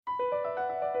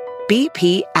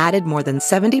BP added more than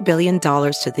 $70 billion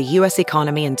to the U.S.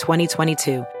 economy in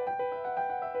 2022.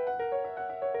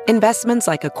 Investments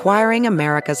like acquiring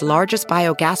America's largest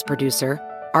biogas producer,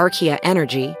 Archaea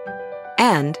Energy,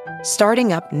 and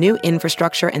starting up new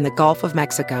infrastructure in the Gulf of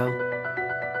Mexico.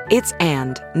 It's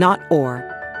and, not or.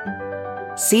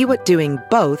 See what doing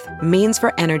both means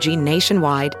for energy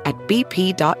nationwide at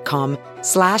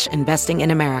bp.com/investing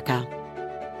in America.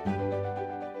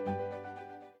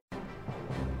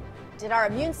 Did our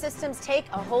immune systems take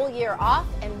a whole year off?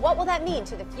 And what will that mean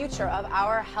to the future of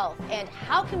our health? And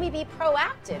how can we be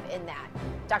proactive in that?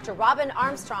 Dr. Robin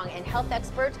Armstrong and health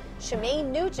expert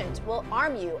Shemaine Nugent will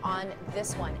arm you on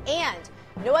this one. And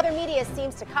no other media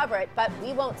seems to cover it, but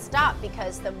we won't stop,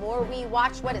 because the more we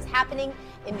watch what is happening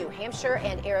in New Hampshire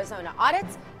and Arizona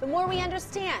audits, the more we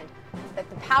understand that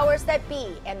the powers that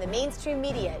be and the mainstream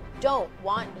media don't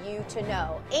want you to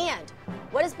know. And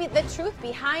what is the truth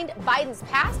behind Biden's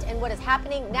past and what is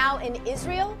happening now in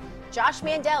Israel? Josh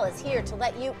Mandel is here to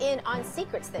let you in on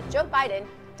secrets that Joe Biden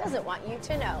doesn't want you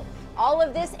to know. All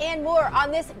of this and more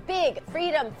on this big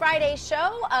Freedom Friday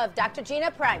show of Dr.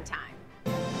 Gina Primetime.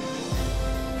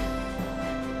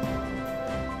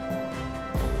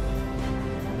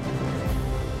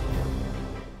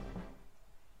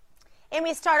 And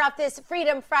we start off this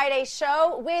Freedom Friday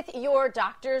show with your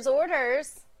doctor's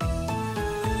orders.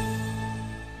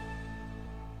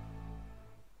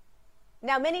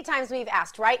 Now, many times we've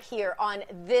asked right here on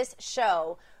this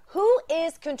show, who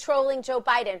is controlling Joe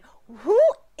Biden? Who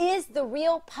is the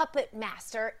real puppet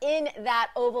master in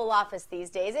that Oval Office these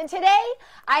days? And today,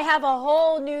 I have a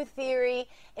whole new theory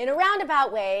in a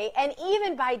roundabout way, and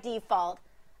even by default,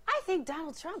 I think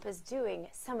Donald Trump is doing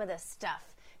some of the stuff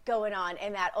going on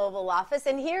in that Oval Office,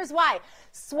 and here's why.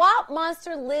 Swamp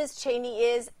monster Liz Cheney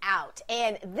is out,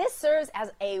 and this serves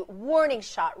as a warning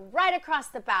shot right across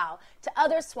the bow to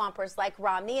other swampers like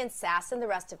Romney and Sass and the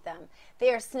rest of them.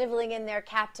 They are sniveling in their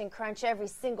Captain Crunch every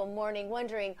single morning,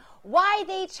 wondering why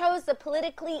they chose the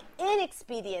politically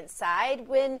inexpedient side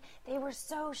when they were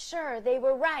so sure they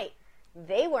were right.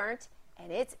 They weren't. And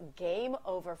it's game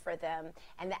over for them.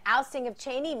 And the ousting of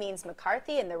Cheney means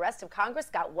McCarthy and the rest of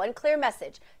Congress got one clear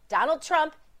message. Donald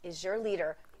Trump is your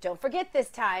leader. Don't forget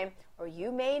this time, or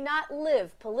you may not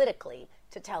live politically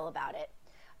to tell about it.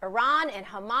 Iran and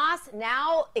Hamas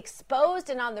now exposed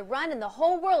and on the run, and the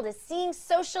whole world is seeing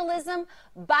socialism,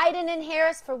 Biden and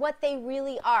Harris for what they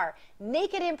really are.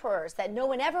 Naked emperors that no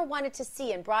one ever wanted to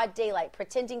see in broad daylight,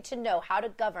 pretending to know how to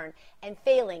govern and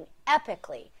failing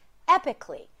epically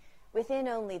within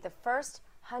only the first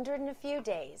 100 and a few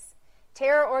days.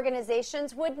 Terror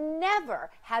organizations would never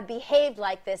have behaved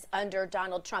like this under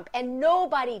Donald Trump, and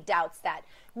nobody doubts that.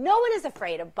 No one is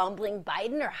afraid of bumbling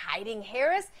Biden or hiding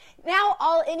Harris. Now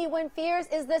all anyone fears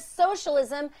is the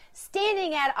socialism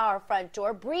standing at our front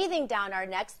door, breathing down our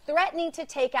necks, threatening to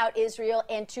take out Israel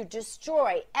and to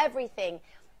destroy everything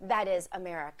that is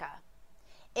America.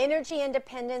 Energy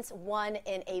independence won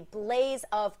in a blaze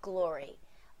of glory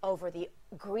over the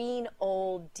green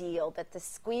old deal that the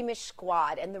squeamish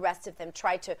squad and the rest of them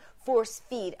tried to force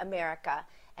feed America.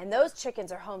 And those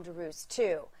chickens are home to roost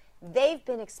too. They've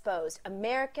been exposed.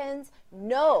 Americans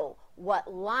know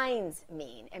what lines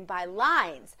mean. And by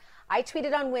lines, I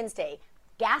tweeted on Wednesday,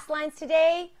 gas lines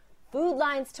today, food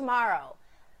lines tomorrow.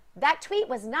 That tweet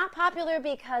was not popular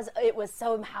because it was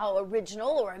somehow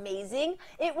original or amazing.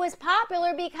 It was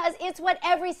popular because it's what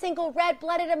every single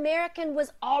red-blooded American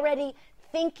was already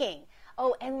thinking.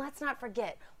 Oh, and let's not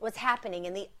forget what's happening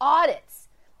in the audits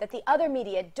that the other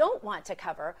media don't want to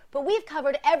cover, but we've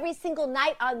covered every single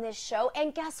night on this show.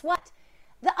 And guess what?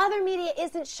 The other media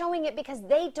isn't showing it because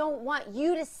they don't want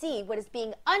you to see what is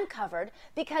being uncovered,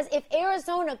 because if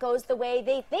Arizona goes the way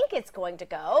they think it's going to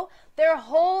go, their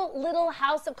whole little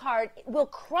house of cards will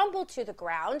crumble to the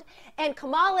ground, and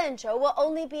Kamala and Joe will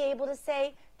only be able to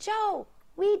say, Joe,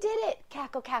 we did it,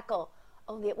 cackle, cackle.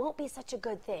 Only it won't be such a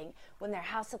good thing when their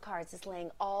house of cards is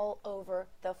laying all over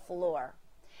the floor.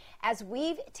 As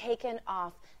we've taken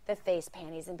off the face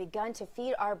panties and begun to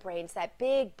feed our brains that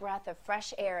big breath of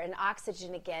fresh air and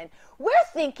oxygen again, we're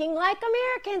thinking like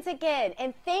Americans again.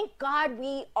 And thank God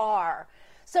we are.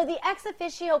 So the ex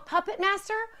officio puppet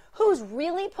master, who's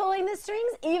really pulling the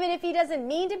strings, even if he doesn't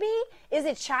mean to be? Is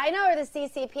it China or the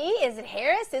CCP? Is it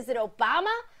Harris? Is it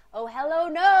Obama? Oh, hello,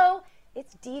 no.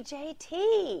 It's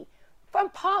DJT. From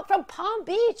Palm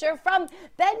Beach or from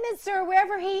Bedminster or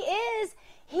wherever he is,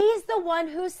 he's the one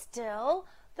who's still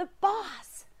the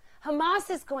boss. Hamas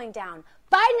is going down.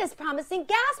 Biden is promising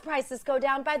gas prices go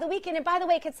down by the weekend. And by the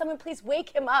way, could someone please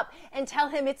wake him up and tell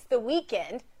him it's the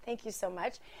weekend? Thank you so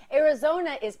much.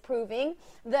 Arizona is proving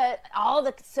that all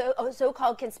the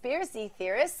so-called conspiracy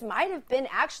theorists might have been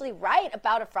actually right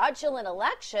about a fraudulent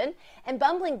election. And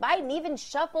bumbling Biden even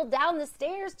shuffled down the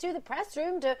stairs to the press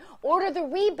room to order the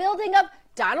rebuilding of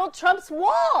Donald Trump's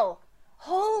wall.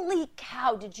 Holy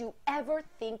cow, did you ever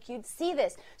think you'd see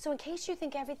this? So in case you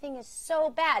think everything is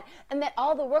so bad and that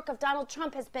all the work of Donald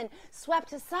Trump has been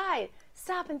swept aside,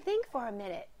 stop and think for a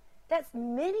minute. That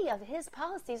many of his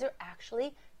policies are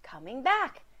actually coming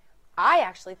back. I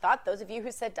actually thought those of you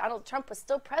who said Donald Trump was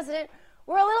still president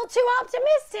were a little too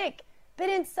optimistic. But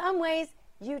in some ways,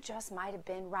 you just might have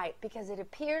been right, because it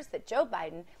appears that Joe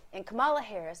Biden and Kamala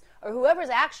Harris, or whoever's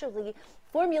actually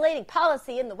formulating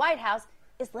policy in the White House,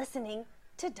 is listening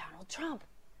to Donald Trump.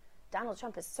 Donald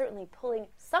Trump is certainly pulling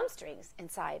some strings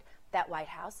inside that White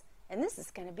House, and this is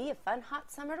going to be a fun,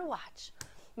 hot summer to watch.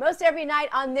 Most every night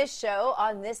on this show,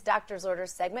 on this Doctor's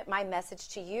Orders segment, my message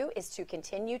to you is to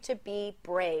continue to be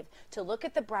brave, to look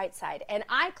at the bright side. And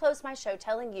I close my show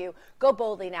telling you, go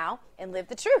boldly now and live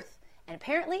the truth. And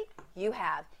apparently you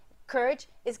have. Courage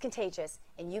is contagious,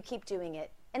 and you keep doing it.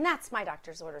 And that's my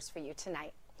Doctor's Orders for you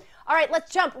tonight. All right,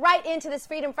 let's jump right into this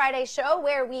Freedom Friday show,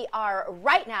 where we are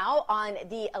right now on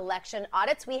the election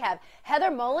audits. We have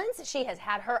Heather Mullins. She has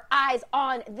had her eyes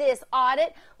on this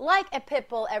audit like a pit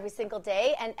bull every single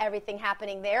day, and everything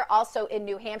happening there, also in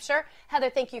New Hampshire. Heather,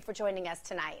 thank you for joining us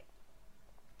tonight.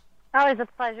 Always a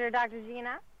pleasure, Dr.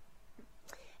 Gina.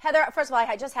 Heather, first of all,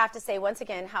 I just have to say once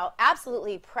again how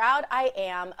absolutely proud I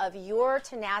am of your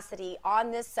tenacity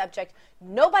on this subject.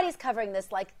 Nobody's covering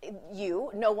this like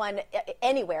you, no one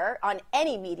anywhere on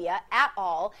any media at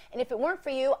all. And if it weren't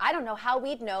for you, I don't know how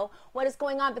we'd know what is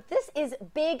going on. But this is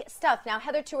big stuff. Now,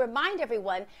 Heather, to remind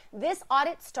everyone, this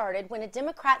audit started when a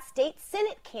Democrat state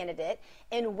Senate candidate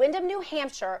in Windham, New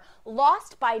Hampshire,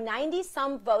 lost by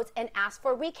 90-some votes and asked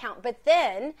for a recount. But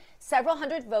then several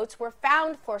hundred votes were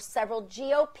found for several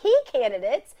GOP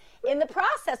candidates in the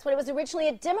process when it was originally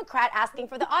a Democrat asking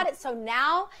for the audit. So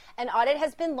now an audit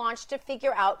has been launched to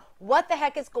figure out what the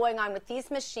heck is going on with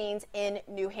these machines in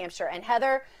New Hampshire. And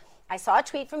Heather, I saw a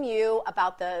tweet from you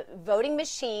about the voting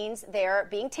machines there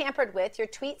being tampered with. Your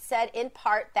tweet said in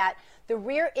part that the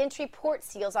rear entry port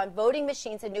seals on voting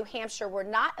machines in New Hampshire were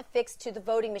not affixed to the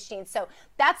voting machines. So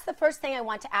that's the first thing I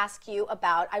want to ask you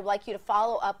about. I'd like you to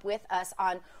follow up with us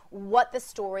on what the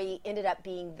story ended up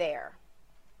being there.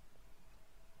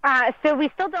 So we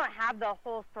still don't have the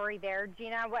whole story there,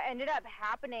 Gina. What ended up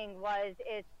happening was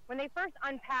when they first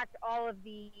unpacked all of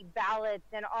the ballots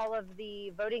and all of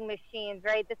the voting machines,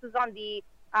 right? This was on the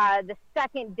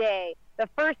second day. The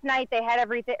first night they had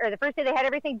everything, or the first day they had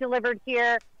everything delivered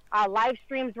here. Live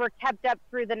streams were kept up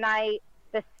through the night.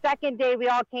 The second day we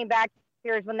all came back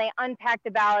here is when they unpacked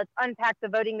the ballots, unpacked the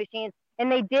voting machines,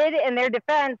 and they did, in their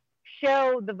defense,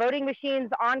 show the voting machines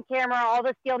on camera, all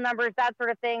the serial numbers, that sort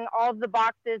of thing, all of the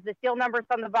boxes, the serial numbers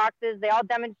on the boxes. They all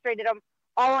demonstrated them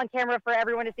all on camera for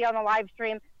everyone to see on the live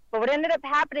stream. But what ended up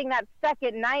happening that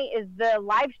second night is the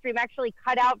live stream actually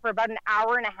cut out for about an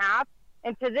hour and a half.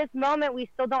 And to this moment, we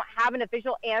still don't have an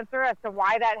official answer as to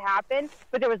why that happened.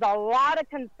 But there was a lot of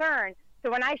concern. So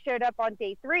when I showed up on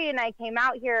day 3 and I came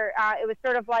out here, it was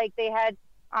sort of like they had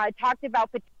talked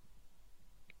about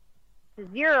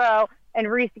zero and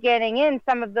rescanning in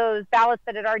some of those ballots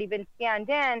that had already been scanned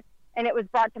in. And it was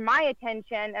brought to my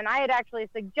attention, and I had actually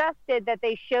suggested that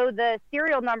they show the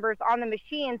serial numbers on the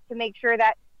machines to make sure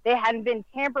that they hadn't been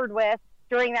tampered with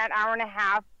during that hour and a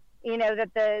half,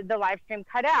 that the live stream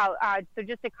cut out. So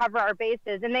just to cover our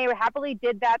bases. And they happily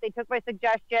did that. They took my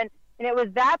suggestion. And it was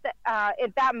that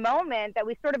at that moment that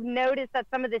we sort of noticed that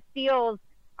some of the seals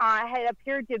had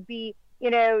appeared to be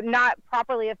not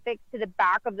properly affixed to the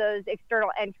back of those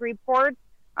external entry ports.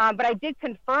 But I did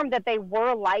confirm that they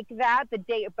were like that the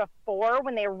day before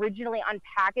when they originally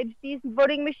unpackaged these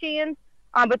voting machines.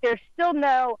 But there's still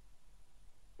no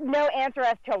answer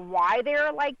as to why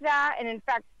they're like that. And in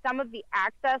fact, some of the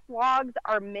access logs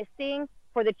are missing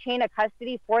for the chain of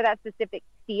custody for that specific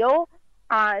seal.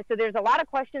 So there's a lot of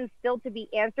questions still to be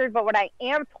answered. But what I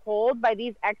am told by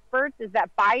these experts is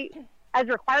that as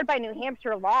required by New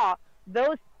Hampshire law,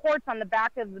 those ports on the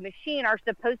back of the machine are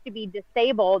supposed to be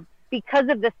disabled because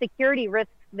of the security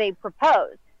risks they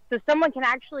propose. So someone can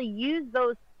actually use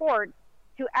those ports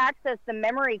to access the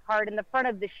memory card in the front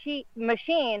of the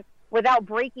machine without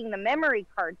breaking the memory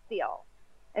card seal.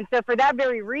 And so for that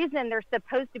very reason, they're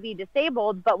supposed to be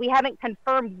disabled, but we haven't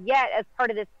confirmed yet as part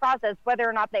of this process whether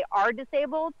or not they are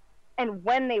disabled and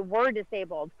when they were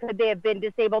disabled. Could they have been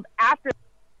disabled after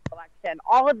the election.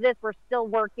 All of this, we're still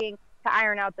working to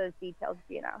iron out those details,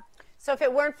 Gina. So if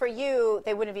it weren't for you,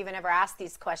 they wouldn't have even ever asked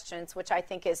these questions, which I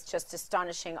think is just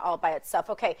astonishing all by itself.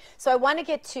 Okay, so I want to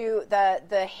get to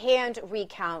the hand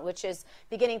recount, which is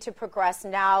beginning to progress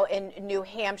now in New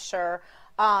Hampshire.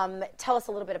 Tell us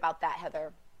a little bit about that,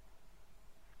 Heather.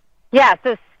 Yeah,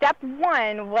 so step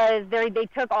one was they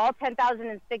took all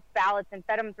 10,006 ballots and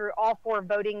fed them through all 4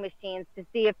 voting machines to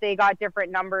see if they got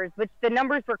different numbers, which the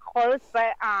numbers were close,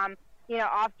 but,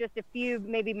 off just a few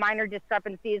maybe minor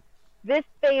discrepancies. This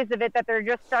phase of it that they're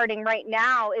just starting right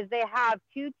now is they have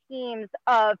 2 teams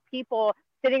of people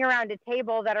sitting around a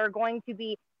table that are going to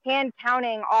be hand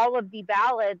counting all of the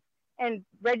ballots and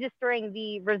registering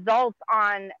the results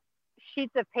on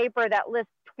sheets of paper that list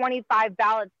 25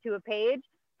 ballots to a page.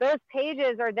 Those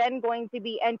pages are then going to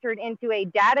be entered into a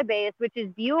database, which is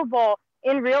viewable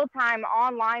in real time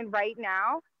online right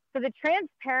now. So the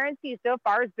transparency so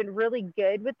far has been really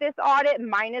good with this audit,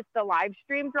 minus the live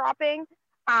stream dropping.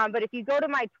 But if you go to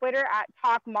my Twitter at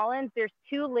Talk Mullins, there's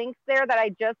 2 links there that I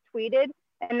just tweeted.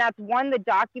 And that's one, the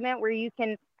document where you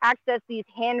can access these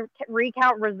hand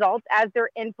recount results as they're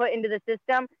input into the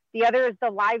system. The other is the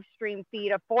live stream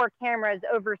feed of 4 cameras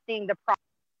overseeing the process.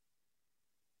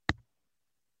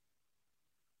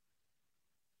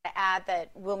 Add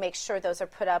that we'll make sure those are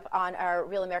put up on our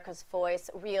Real America's Voice,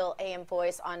 Real AM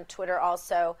Voice on Twitter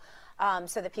also.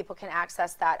 So that people can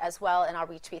access that as well, and I'll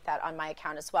retweet that on my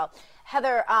account as well.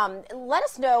 Heather, let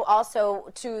us know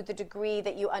also, to the degree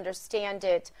that you understand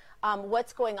it,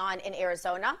 what's going on in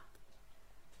Arizona.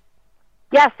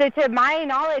 Yeah, so to my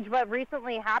knowledge, what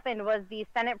recently happened was the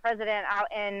Senate president out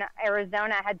in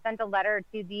Arizona had sent a letter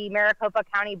to the Maricopa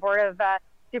County Board of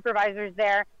Supervisors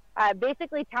there,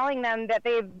 basically telling them that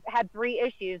they've had 3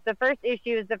 issues. The first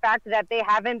issue is the fact that they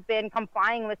haven't been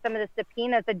complying with some of the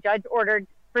subpoenas the judge ordered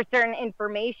for certain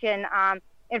information,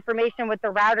 information with the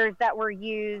routers that were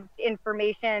used,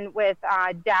 information with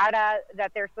data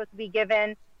that they're supposed to be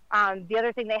given. The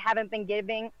other thing they haven't been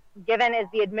given is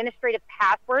the administrative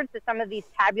passwords to some of these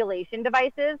tabulation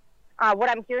devices. What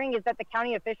I'm hearing is that the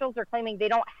county officials are claiming they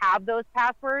don't have those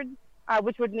passwords,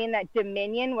 which would mean that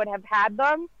Dominion would have had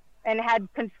them and had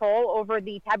control over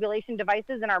the tabulation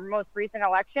devices in our most recent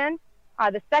election.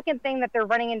 The second thing that they're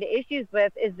running into issues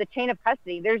with is the chain of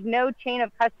custody. There's no chain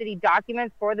of custody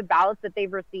documents for the ballots that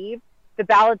they've received. The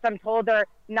ballots, I'm told, are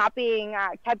not being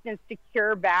kept in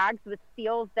secure bags with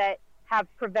seals that have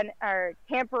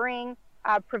tampering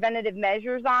preventative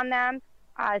measures on them.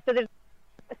 So there's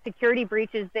security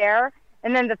breaches there.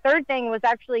 And then the third thing was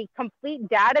actually complete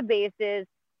databases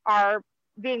are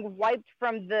being wiped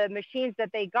from the machines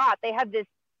that they got. They have this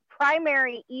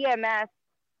primary EMS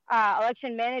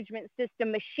election management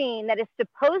system machine that is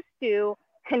supposed to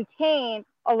contain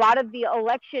a lot of the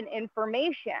election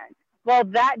information. Well,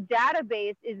 that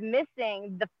database is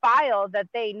missing the file that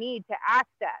they need to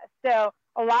access. So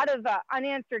a lot of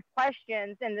unanswered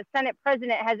questions, and the Senate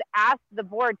president has asked the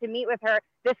board to meet with her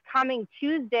this coming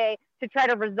Tuesday to try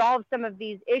to resolve some of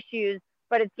these issues,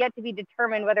 but it's yet to be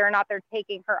determined whether or not they're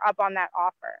taking her up on that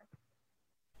offer.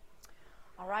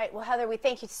 All right. Well, Heather, we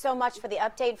thank you so much for the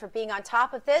update, for being on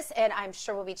top of this, and I'm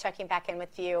sure we'll be checking back in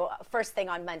with you first thing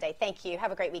on Monday. Thank you.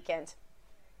 Have a great weekend.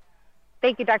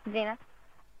 Thank you, Dr. Gina.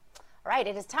 All right.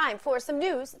 It is time for some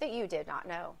news that you did not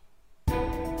know.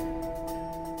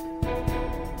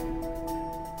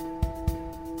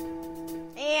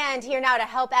 And here now to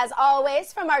help, as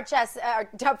always, from our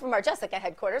Jessica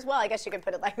headquarters. Well, I guess you could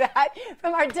put it like that.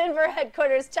 From our Denver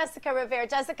headquarters, Jessica Rivera.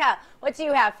 Jessica, what do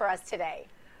you have for us today?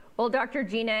 Well, Dr.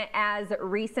 Gina, as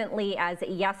recently as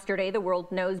yesterday, the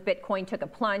world knows Bitcoin took a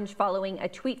plunge following a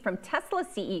tweet from Tesla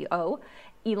CEO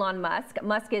Elon Musk.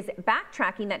 Musk is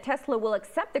backtracking that Tesla will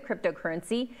accept the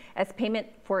cryptocurrency as payment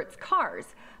for its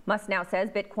cars. Musk now says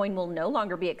Bitcoin will no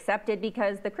longer be accepted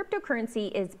because the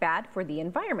cryptocurrency is bad for the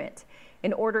environment.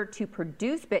 In order to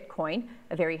produce Bitcoin,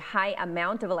 a very high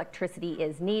amount of electricity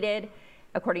is needed.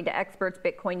 According to experts,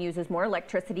 Bitcoin uses more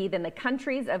electricity than the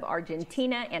countries of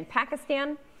Argentina and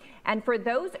Pakistan. And for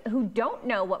those who don't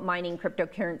know what mining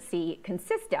cryptocurrency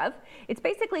consists of, it's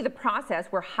basically the process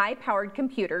where high-powered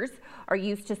computers are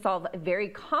used to solve very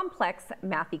complex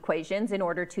math equations in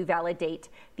order to validate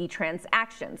the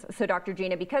transactions. So, Dr.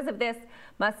 Gina, because of this,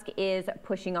 Musk is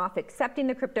pushing off accepting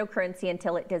the cryptocurrency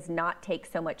until it does not take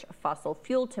so much fossil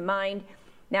fuel to mine.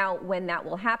 Now, when that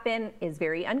will happen is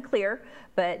very unclear,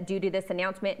 but due to this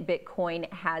announcement,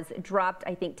 Bitcoin has dropped.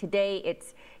 I think today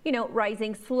it's,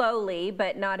 rising slowly,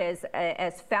 but not as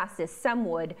fast as some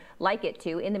would like it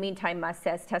to. In the meantime, Musk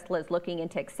says Tesla is looking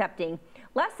into accepting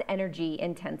less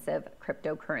energy-intensive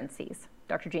cryptocurrencies.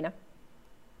 Dr. Gina?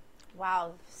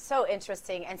 Wow, so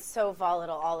interesting and so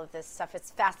volatile, all of this stuff.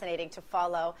 It's fascinating to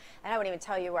follow. And I won't even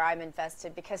tell you where I'm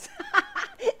invested because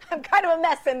I'm kind of a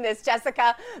mess in this,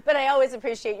 Jessica. But I always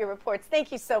appreciate your reports.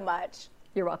 Thank you so much.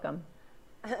 You're welcome.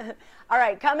 All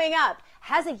right, coming up,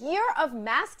 has a year of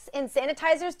masks and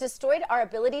sanitizers destroyed our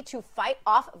ability to fight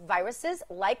off viruses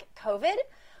like COVID?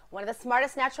 One of the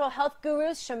smartest natural health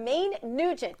gurus, Shemaine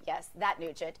Nugent, yes, that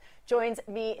Nugent, joins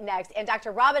me next. And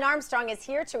Dr. Robin Armstrong is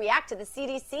here to react to the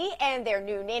CDC and their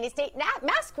new nanny state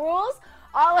mask rules.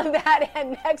 All of that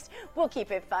and next. We'll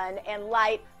keep it fun and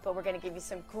light, but we're going to give you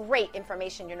some great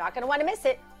information. You're not going to want to miss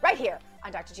it right here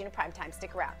on Dr. Gina Primetime.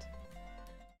 Stick around.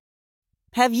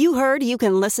 Have you heard you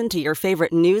can listen to your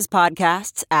favorite news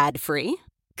podcasts ad-free?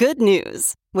 Good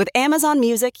news. With Amazon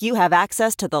Music, you have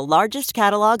access to the largest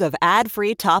catalog of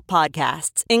ad-free top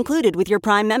podcasts included with your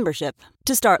Prime membership.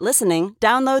 To start listening,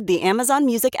 download the Amazon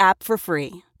Music app for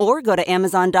free or go to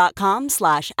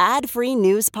amazon.com/ad-free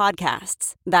news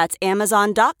podcasts. That's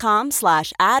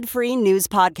amazon.com/ad-free news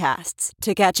podcasts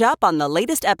to catch up on the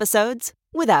latest episodes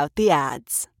without the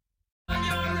ads.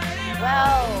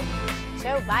 Well,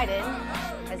 Joe Biden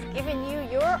has given you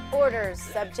your orders,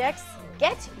 subjects.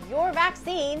 Get your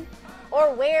vaccine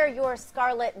or wear your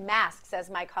scarlet masks, as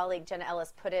my colleague Jenna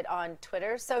Ellis put it on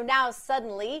Twitter. So now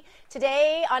suddenly,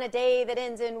 today, on a day that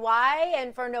ends in Y,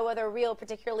 and for no other real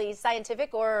particularly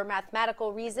scientific or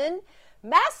mathematical reason,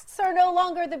 masks are no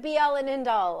longer the be-all and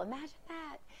end-all. Imagine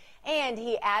that. And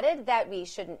he added that we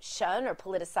shouldn't shun or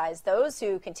politicize those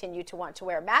who continue to want to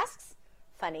wear masks.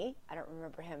 Funny, I don't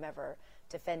remember him ever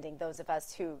defending those of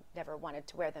us who never wanted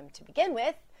to wear them to begin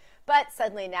with. But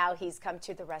suddenly now he's come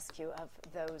to the rescue of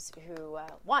those who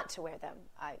want to wear them.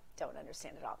 I don't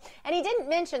understand it all. And he didn't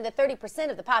mention the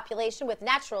 30% of the population with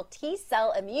natural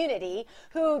T-cell immunity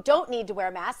who don't need to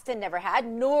wear masks and never had,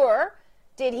 nor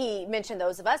did he mention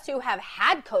those of us who have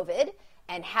had COVID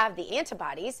and have the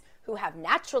antibodies, who have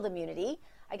natural immunity.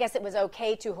 I guess it was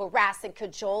okay to harass and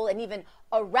cajole and even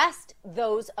arrest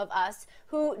those of us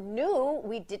who knew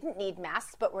we didn't need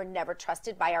masks but were never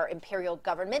trusted by our imperial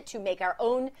government to make our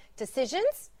own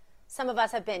decisions. Some of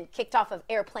us have been kicked off of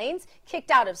airplanes, kicked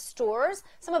out of stores.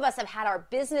 Some of us have had our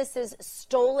businesses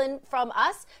stolen from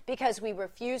us because we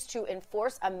refused to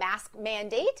enforce a mask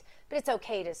mandate. But it's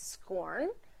okay to scorn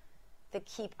the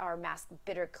keep our mask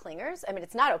bitter clingers. I mean,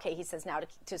 it's not okay, he says now,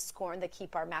 to scorn the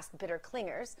keep our mask bitter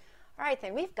clingers. All right,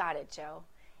 then, we've got it, Joe.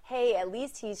 Hey, at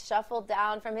least he's shuffled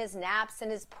down from his naps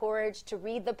and his porridge to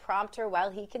read the prompter while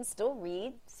he can still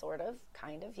read, sort of,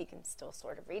 kind of. He can still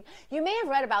sort of read. You may have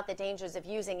read about the dangers of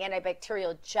using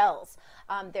antibacterial gels.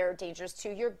 There are dangers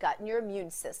to your gut and your immune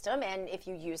system, and if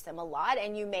you use them a lot,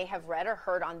 and you may have read or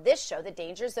heard on this show the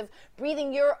dangers of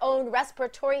breathing your own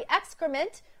respiratory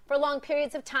excrement for long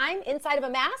periods of time inside of a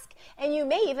mask. And you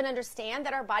may even understand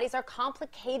that our bodies are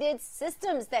complicated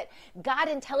systems that God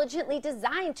intelligently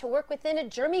designed to work within a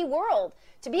germy world,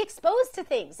 to be exposed to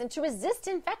things and to resist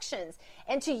infections,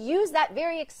 and to use that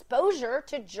very exposure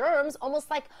to germs almost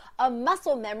like a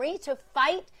muscle memory to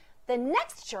fight the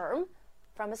next germ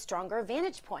from a stronger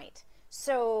vantage point.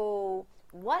 So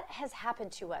what has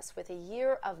happened to us with a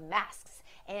year of masks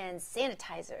and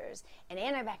sanitizers and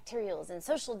antibacterials and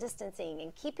social distancing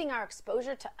and keeping our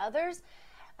exposure to others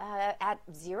at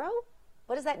zero?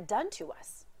 What has that done to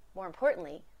us? More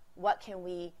importantly, what can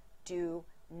we do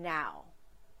now?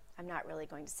 I'm not really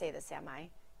going to say this, am I?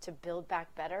 To build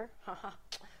back better?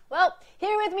 Well,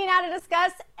 here with me now to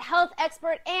discuss, health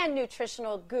expert and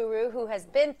nutritional guru who has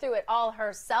been through it all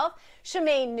herself,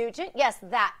 Shemaine Nugent. Yes,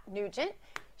 that Nugent.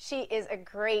 She is a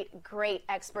great, great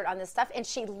expert on this stuff, and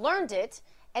she learned it.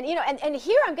 And you know, and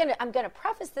here I'm gonna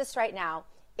preface this right now.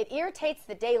 It irritates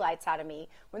the daylights out of me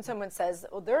when someone says,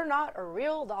 well, they're not a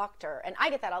real doctor. And I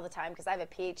get that all the time because I have a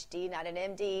PhD, not an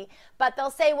MD. But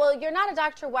they'll say, well, you're not a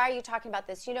doctor. Why are you talking about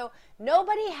this? You know,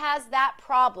 nobody has that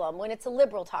problem when it's a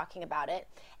liberal talking about it.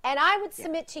 And I would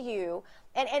submit to you,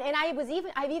 and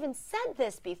I've even said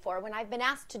this before when I've been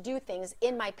asked to do things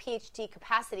in my PhD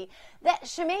capacity, that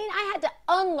Shemaine, I had to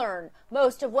unlearn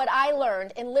most of what I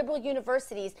learned in liberal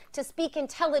universities to speak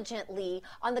intelligently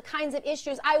on the kinds of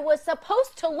issues I was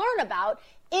supposed to learn about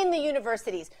in the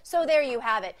universities. So there you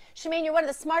have it. Shemaine, you're one of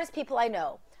the smartest people I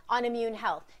know on immune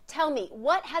health. Tell me,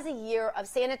 what has a year of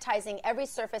sanitizing every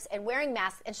surface and wearing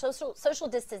masks and social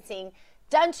distancing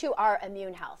done to our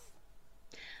immune health?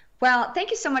 Well, thank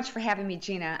you so much for having me,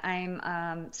 Gina.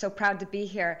 I'm so proud to be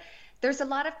here. There's a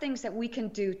lot of things that we can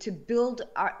do to build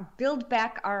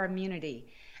back our immunity.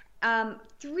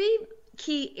 3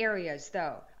 key areas,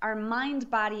 though, are mind,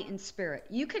 body, and spirit.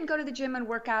 You can go to the gym and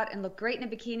work out and look great in a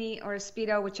bikini or a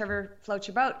Speedo, whichever floats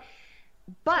your boat.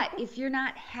 But if you're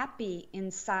not happy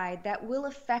inside, that will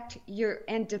affect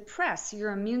and depress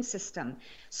your immune system.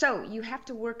 So you have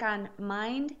to work on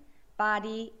mind,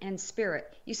 body, and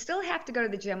spirit. You still have to go to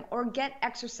the gym or get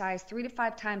exercise 3 to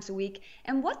 5 times a week.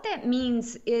 And what that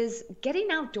means is getting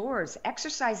outdoors,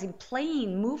 exercising,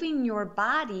 playing, moving your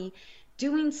body,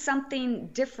 doing something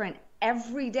different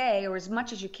every day or as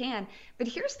much as you can. But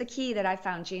here's the key that I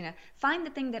found, Gina. Find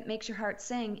the thing that makes your heart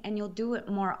sing and you'll do it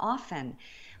more often.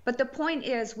 But the point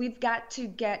is, we've got to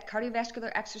get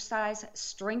cardiovascular exercise,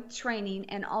 strength training,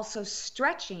 and also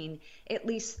stretching at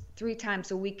least 3 times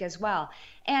a week as well.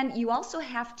 And you also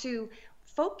have to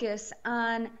focus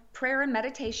on prayer and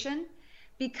meditation,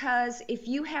 because if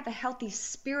you have a healthy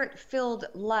spirit-filled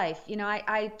life,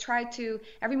 I try to,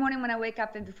 every morning when I wake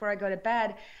up and before I go to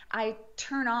bed, I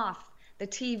turn off the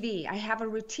TV. I have a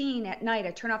routine at night.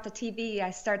 I turn off the TV. I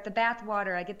start the bath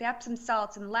water. I get the Epsom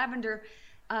salts and lavender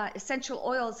essential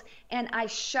oils, and I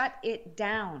shut it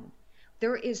down.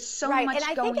 There is so much going on. And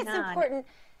I think it's important.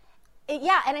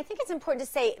 Yeah, and I think it's important to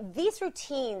say these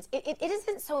routines, it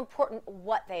isn't so important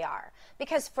what they are.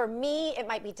 Because for me, it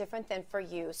might be different than for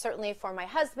you. Certainly for my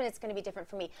husband, it's going to be different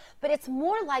for me. But it's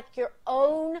more like your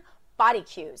own body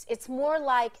cues. It's more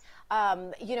like,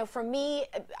 for me,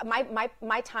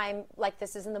 my time like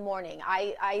this is in the morning.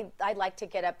 I like to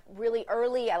get up really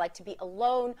early. I like to be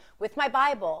alone with my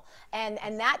Bible. And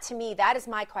that, to me, that is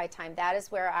my quiet time. That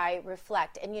is where I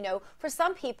reflect. And, for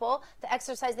some people, the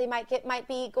exercise they might get might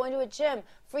be going to a gym.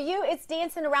 For you, it's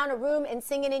dancing around a room and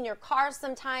singing in your car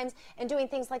sometimes and doing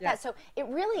things like that. So it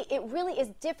really is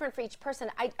different for each person.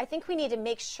 I think we need to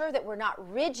make sure that we're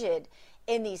not rigid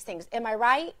in these things. Am I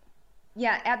right?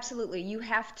 Yeah, absolutely. You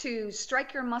have to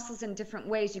strike your muscles in different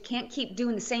ways. You can't keep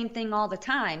doing the same thing all the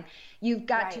time. You've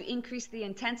got to increase the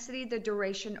intensity, the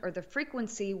duration, or the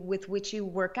frequency with which you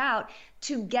work out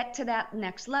to get to that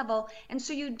next level, and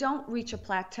so you don't reach a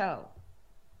plateau.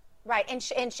 Right, and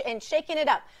shaking it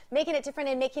up, making it different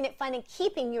and making it fun and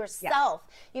keeping yourself.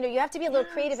 Yes. You have to be a little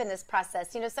creative in this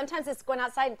process. Sometimes it's going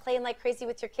outside and playing like crazy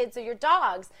with your kids or your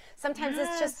dogs. Sometimes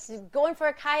it's just going for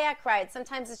a kayak ride.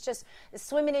 Sometimes it's just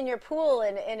swimming in your pool.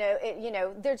 And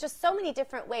there's just so many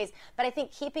different ways. But I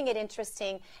think keeping it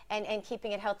interesting and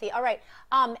keeping it healthy. All right,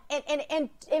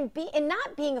 and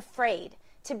not being afraid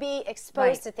to be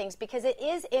exposed to things, because it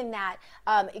is in that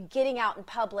getting out in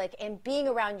public and being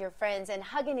around your friends and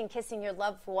hugging and kissing your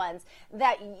loved ones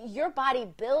that your body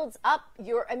builds up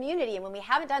your immunity. And when we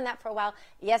haven't done that for a while,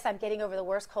 yes, I'm getting over the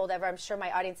worst cold ever. I'm sure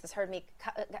my audience has heard me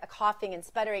coughing and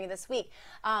sputtering this week.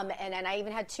 And I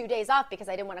even had 2 days off because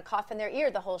I didn't want to cough in their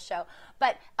ear the whole show.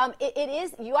 But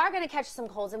you are going to catch some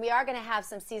colds, and we are going to have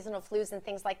some seasonal flus and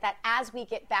things like that as we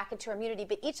get back into our immunity.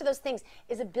 But each of those things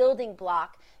is a building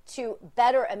block to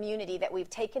better immunity that we've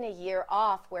taken a year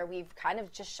off, where we've kind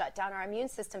of just shut down our immune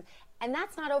system. And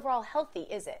that's not overall healthy,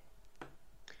 is it?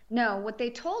 No, what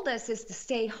they told us is to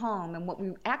stay home, and what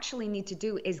we actually need to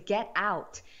do is get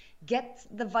out. Get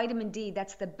the vitamin D.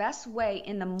 That's the best way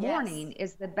in the morning.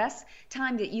 Is the best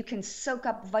time that you can soak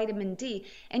up vitamin D.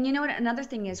 And you know what? Another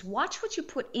thing is, watch what you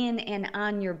put in and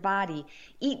on your body.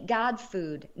 Eat God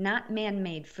food, not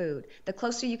man-made food. The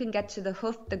closer you can get to the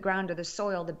hoof, the ground, or the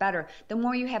soil, the better. The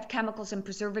more you have chemicals and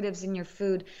preservatives in your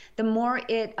food, the more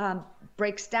it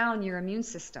breaks down your immune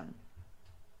system.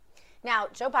 Now,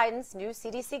 Joe Biden's new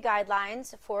CDC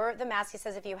guidelines for the mask, he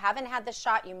says if you haven't had the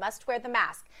shot, you must wear the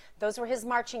mask. Those were his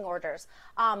marching orders.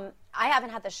 I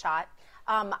haven't had the shot.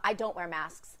 I don't wear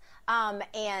masks.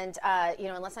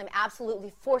 Unless I'm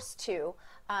absolutely forced to,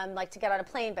 like to get on a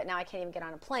plane, but now I can't even get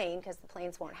on a plane because the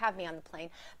planes won't have me on the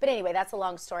plane. But anyway, that's a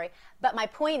long story. But my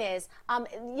point is,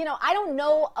 I don't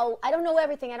know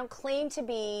everything. I don't claim to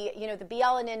be, the be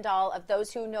all and end all of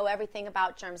those who know everything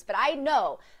about germs. But I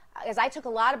know, as I took a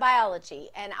lot of biology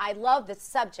and I love this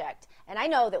subject, and I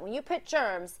know that when you put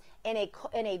germs in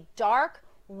a dark,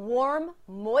 warm,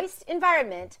 moist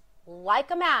environment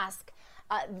like a mask,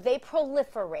 they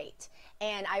proliferate.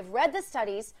 And I've read the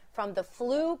studies from the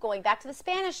flu, going back to the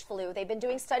Spanish flu. They've been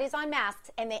doing studies on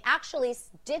masks, and they actually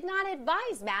did not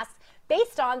advise masks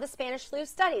based on the Spanish flu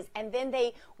studies. And then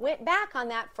they went back on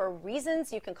that for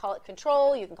reasons. You can call it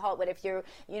control. You can call it what if you're,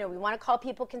 we want to call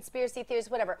people conspiracy theories,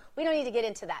 whatever. We don't need to get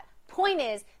into that. Point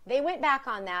is, they went back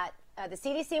on that. The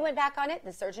CDC went back on it.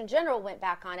 The Surgeon General went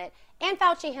back on it. And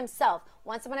Fauci himself,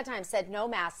 once upon a time, said no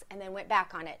masks and then went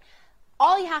back on it.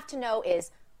 All you have to know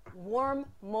is warm,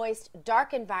 moist,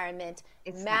 dark environment,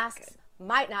 masks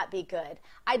might not be good.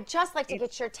 I'd just like to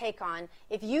get your take on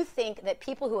if you think that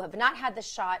people who have not had the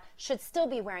shot should still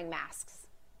be wearing masks.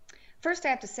 First, I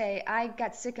have to say, I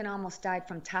got sick and almost died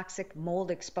from toxic mold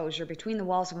exposure between the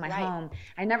walls of my home.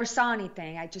 I never saw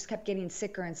anything. I just kept getting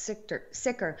sicker and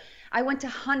sicker. I went to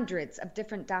hundreds of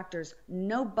different doctors.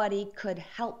 Nobody could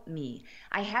help me.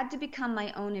 I had to become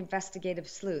my own investigative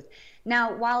sleuth.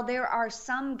 Now, while there are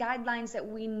some guidelines that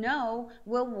we know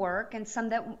will work and some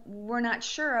that we're not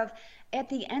sure of, at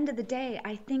the end of the day,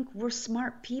 I think we're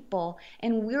smart people,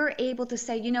 and we're able to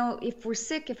say, if we're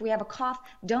sick, if we have a cough,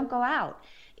 don't go out.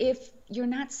 If you're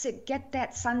not sick, get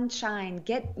that sunshine,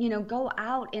 go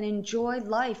out and enjoy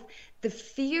life. The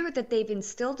fear that they've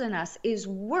instilled in us is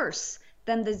worse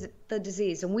than the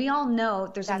disease. And we all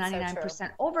know there's That's a 99%,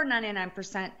 over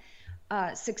 99%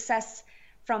 success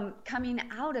from coming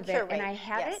out of it. And I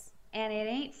had it, and it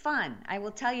ain't fun. I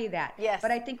will tell you that. Yes. But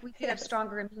I think we could have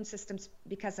stronger immune systems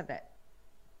because of it.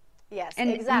 Yes, and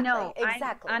exactly. No,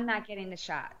 exactly. I'm not getting the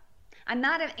shot. I'm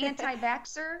not an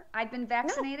anti-vaxxer. I've been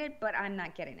vaccinated, but I'm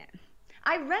not getting it.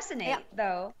 I resonate,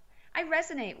 though. I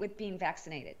resonate with being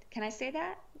vaccinated. Can I say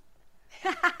that?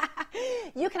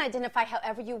 You can identify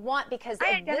however you want, because this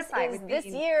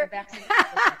year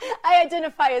I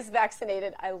identify as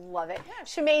vaccinated. I love it.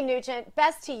 Yes. Shemaine Nugent,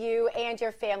 best to you and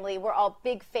your family. We're all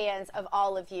big fans of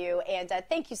all of you, and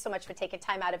thank you so much for taking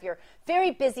time out of your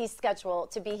very busy schedule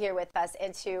to be here with us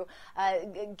and to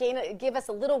give us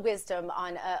a little wisdom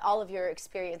on all of your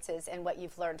experiences and what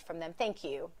you've learned from them. Thank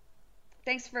you.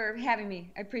 Thanks for having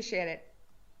me. I appreciate it.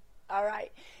 All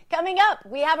right. Coming up,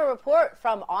 we have a report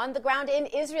from on the ground in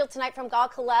Israel tonight from Gal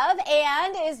Kalev.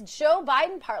 And is Joe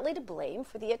Biden partly to blame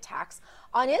for the attacks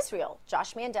on Israel?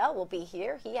 Josh Mandel will be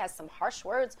here. He has some harsh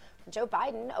words from Joe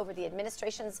Biden over the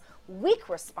administration's weak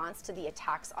response to the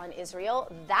attacks on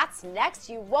Israel. That's next.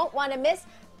 You won't want to miss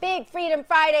Big Freedom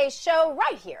Friday show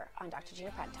right here on Dr.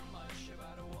 Gina Primetime.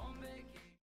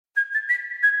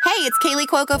 Hey, it's Kaylee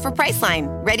Cuoco for Priceline.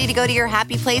 Ready to go to your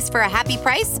happy place for a happy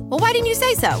price? Well, why didn't you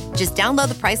say so? Just download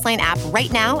the Priceline app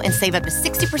right now and save up to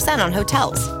 60% on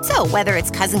hotels. So whether it's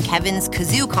Cousin Kevin's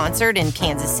Kazoo Concert in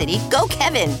Kansas City, go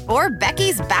Kevin, or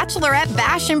Becky's Bachelorette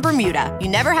Bash in Bermuda, you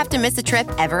never have to miss a trip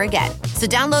ever again. So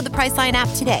download the Priceline app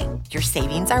today. Your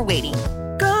savings are waiting.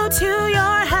 Go to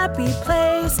your happy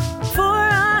place for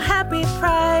a happy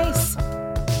price.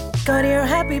 Go to your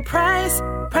happy price,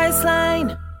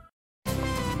 Priceline.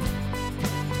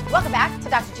 Welcome back to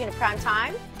Dr. Gina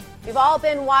Primetime. We've all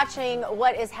been watching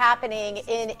what is happening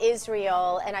in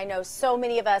Israel, and I know so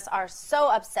many of us are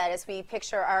so upset as we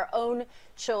picture our own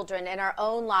children and our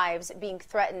own lives being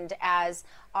threatened, as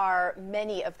are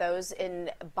many of those in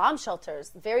bomb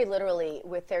shelters, very literally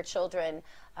with their children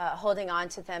holding on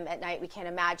to them at night. We can't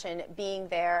imagine being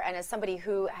there. And as somebody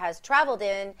who has traveled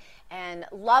in and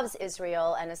loves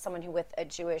Israel, and as someone who with a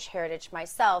Jewish heritage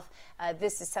myself,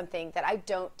 this is something that I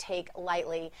don't take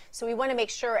lightly. So we want to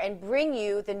make sure and bring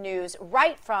you the news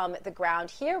right from the ground.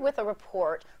 Here with a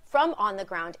report from on the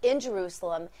ground in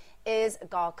Jerusalem is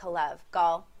Gal Kalev.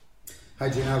 Gal. Hi,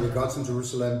 Gina. Regards from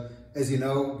Jerusalem. As you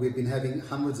know, we've been having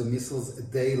hundreds of missiles a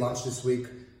day launched this week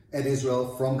at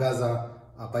Israel from Gaza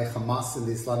by Hamas and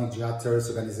the Islamic Jihad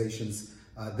terrorist organizations.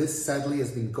 This sadly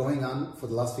has been going on for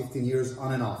the last 15 years,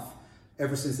 on and off,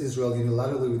 ever since Israel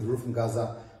unilaterally withdrew from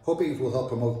Gaza, hoping it will help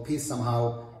promote peace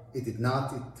somehow. It did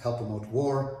not. It helped promote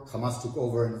war. Hamas took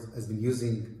over and has been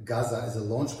using Gaza as a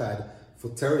launchpad for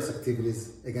terrorist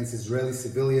activities against Israeli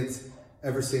civilians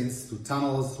ever since, through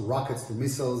tunnels, through rockets, through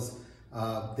missiles.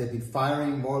 They've been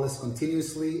firing more or less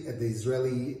continuously at the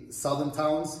Israeli southern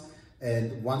towns,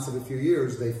 and once every few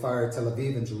years they fire at Tel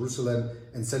Aviv and Jerusalem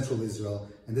and central Israel.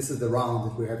 And this is the round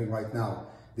that we're having right now.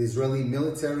 The Israeli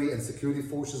military and security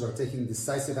forces are taking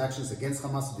decisive actions against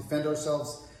Hamas to defend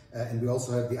ourselves. And we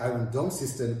also have the Iron Dome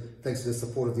system, thanks to the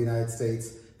support of the United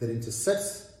States, that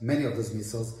intercepts many of those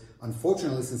missiles.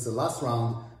 Unfortunately, since the last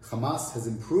round, Hamas has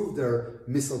improved their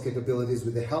missile capabilities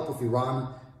with the help of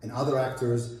Iran and other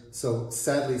actors. So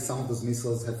sadly, some of those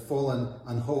missiles have fallen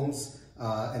on homes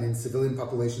and in civilian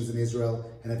populations in Israel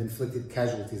and have inflicted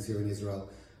casualties here in Israel.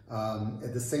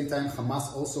 At the same time,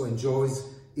 Hamas also enjoys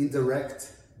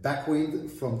indirect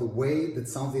backwind from the way that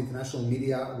some of the international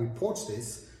media reports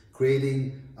this,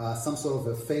 creating some sort of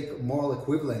a fake moral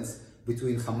equivalence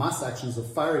between Hamas actions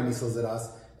of firing missiles at us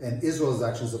and Israel's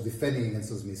actions of defending against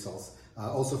those missiles.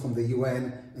 Also from the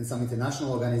UN and some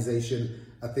international organization,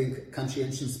 I think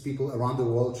conscientious people around the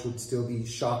world should still be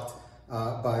shocked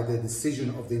by the decision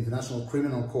of the International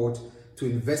Criminal Court to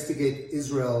investigate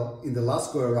Israel in the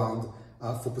last go-around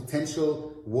for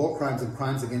potential war crimes and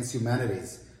crimes against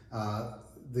humanities.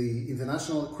 The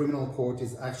International Criminal Court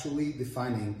is actually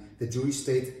defining the Jewish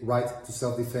state right to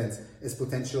self-defense as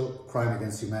potential crime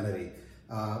against humanity.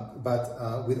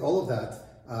 But with all of that,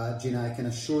 Gina, I can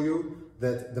assure you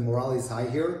that the morale is high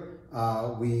here.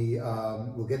 We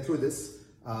will get through this.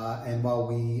 And while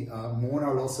we mourn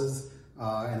our losses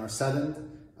and are saddened,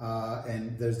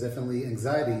 and there's definitely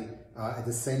anxiety, at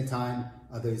the same time,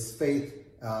 there is faith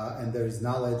and there is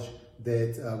knowledge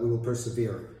that we will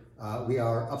persevere. We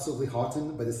are absolutely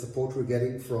heartened by the support we're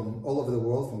getting from all over the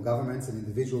world, from governments and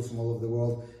individuals from all over the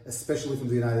world, especially from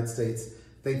the United States.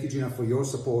 Thank you, Gina, for your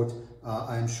support.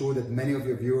 I am sure that many of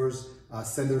your viewers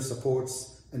send their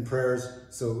supports and prayers,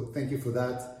 so thank you for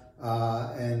that.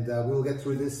 And we'll get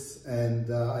through this,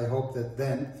 and I hope that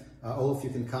then all of you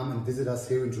can come and visit us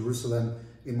here in Jerusalem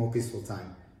in more peaceful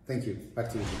time. Thank you. Back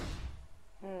to you,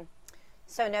 Gina.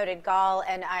 So noted, Gal,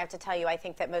 and I have to tell you, I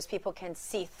think that most people can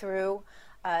see through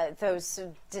those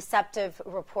deceptive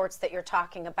reports that you're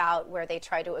talking about, where they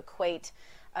try to equate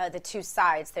the two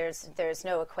sides. There's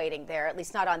no equating there, at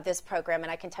least not on this program.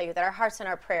 And I can tell you that our hearts and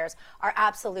our prayers are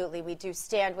absolutely, we do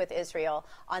stand with Israel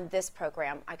on this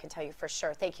program. I can tell you for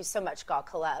sure. Thank you so much, Gal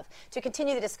Kalev. To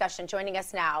continue the discussion, joining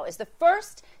us now is the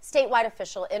first statewide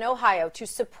official in Ohio to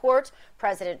support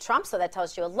President Trump. So that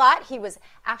tells you a lot. He was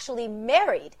actually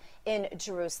married in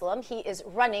Jerusalem. He is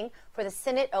running for the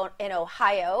Senate in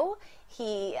Ohio.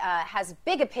 He has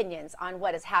big opinions on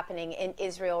what is happening in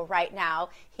Israel right now.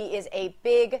 He is a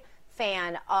big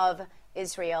fan of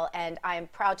Israel, and I am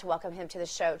proud to welcome him to the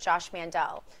show, Josh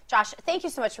Mandel. Josh, thank you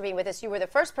so much for being with us. You were the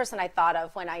first person I thought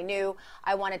of when I knew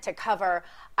I wanted to cover.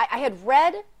 I had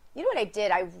read, you know what I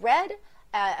did? I read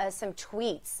some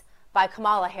tweets by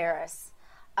Kamala Harris.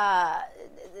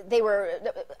 They were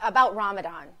about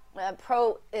Ramadan,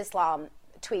 pro-Islam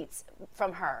tweets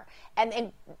from her.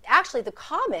 And actually the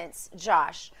comments,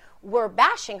 Josh, were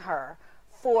bashing her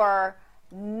for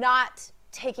not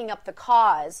taking up the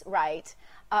cause, right,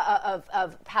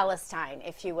 of Palestine,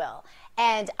 if you will.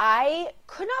 And I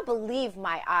could not believe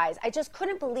my eyes. I just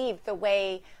couldn't believe the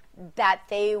way that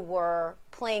they were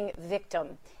playing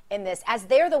victim in this. As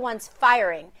they're the ones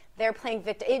firing, they're playing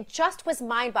victim. It just was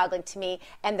mind-boggling to me.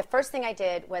 And the first thing I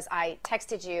did was I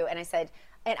texted you and I said,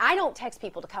 and I don't text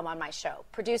people to come on my show.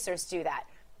 Producers do that.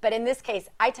 But in this case,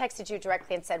 I texted you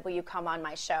directly and said, will you come on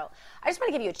my show? I just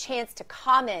want to give you a chance to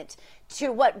comment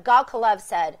to what Gal Kalev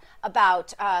said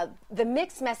about the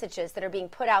mixed messages that are being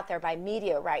put out there by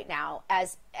media right now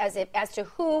as to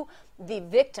who the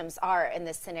victims are in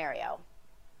this scenario.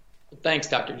 Thanks,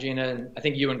 Dr. Gina. And I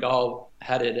think you and Gal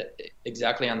had it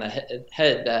exactly on the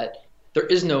head that there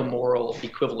is no moral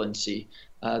equivalency.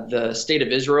 The state of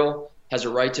Israel has a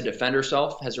right to defend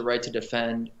herself, has a right to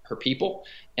defend her people,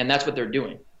 and that's what they're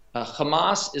doing.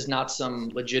 Hamas is not some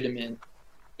legitimate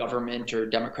government or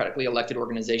democratically elected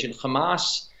organization.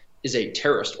 Hamas is a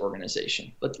terrorist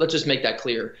organization. Let's just make that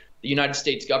clear. The United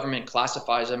States government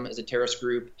classifies them as a terrorist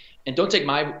group. And don't take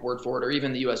my word for it, or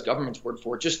even the U.S. government's word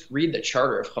for it. Just read the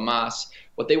charter of Hamas.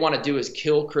 What they want to do is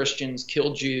kill Christians,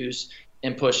 kill Jews,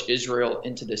 and push Israel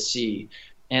into the sea.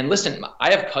 And listen,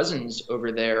 I have cousins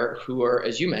over there who are,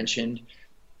 as you mentioned,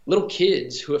 little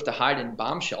kids who have to hide in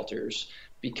bomb shelters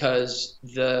because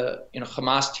the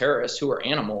Hamas terrorists, who are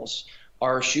animals,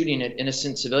 are shooting at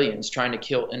innocent civilians, trying to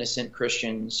kill innocent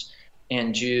Christians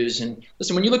and Jews. And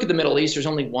listen, when you look at the Middle East, there's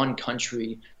only one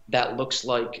country that looks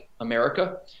like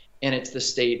America, and it's the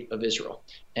state of Israel.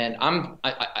 And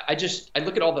I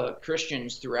look at all the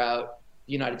Christians throughout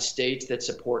the United States that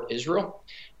support Israel,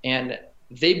 and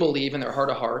they believe in their heart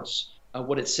of hearts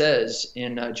what it says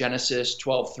in Genesis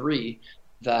 12:3,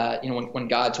 that when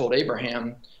God told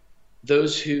Abraham,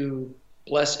 those who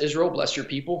bless Israel, bless your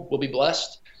people, will be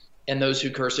blessed, and those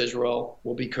who curse Israel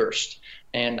will be cursed.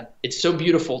 And it's so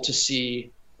beautiful to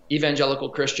see evangelical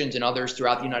Christians and others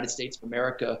throughout the United States of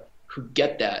America who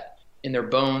get that in their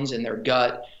bones, in their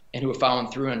gut, and who are following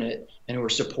through in it, and who are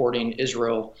supporting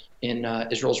Israel in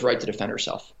Israel's right to defend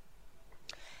herself.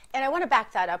 And I want to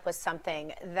back that up with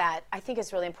something that I think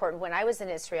is really important. When I was in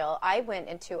Israel, I went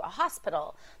into a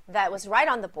hospital that was right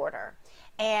on the border.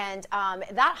 And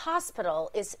that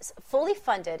hospital is fully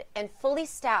funded and fully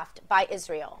staffed by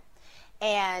Israel.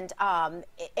 And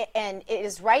it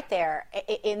is right there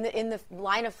in the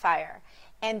line of fire.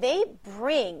 And they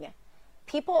bring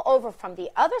people over from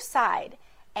the other side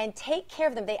and take care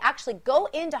of them. They actually go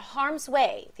into harm's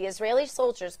way. The Israeli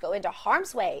soldiers go into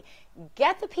harm's way,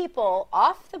 get the people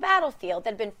off the battlefield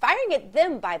that have been firing at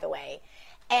them, by the way,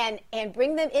 and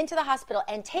bring them into the hospital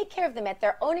and take care of them at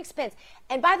their own expense.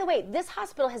 And by the way, this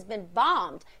hospital has been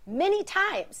bombed many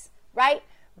times, right,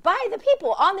 by the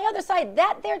people on the other side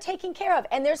that they're taking care of,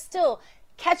 and they're still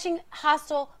catching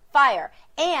hostile fire.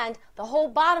 And the whole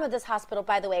bottom of this hospital,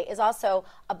 by the way, is also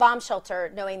a bomb shelter,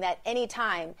 knowing that any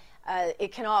time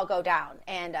it can all go down,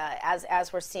 and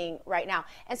as we're seeing right now.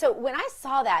 And so when I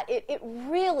saw that, it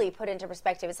really put into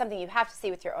perspective. It's something you have to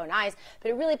see with your own eyes, but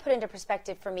it really put into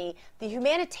perspective for me the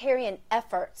humanitarian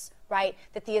efforts, right,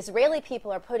 that the Israeli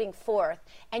people are putting forth,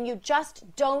 and you just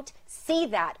don't see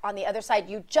that on the other side.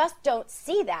 You just don't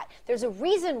see that. There's a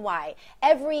reason why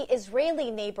every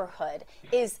Israeli neighborhood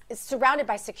is surrounded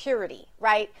by security,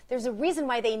 right? There's a reason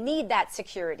why they need that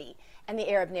security, and the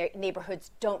Arab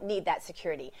neighborhoods don't need that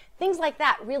security. Things like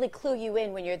that really clue you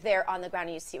in when you're there on the ground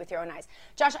and you see it with your own eyes.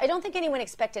 Josh, I don't think anyone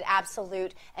expected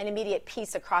absolute and immediate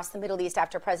peace across the Middle East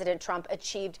after President Trump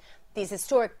achieved these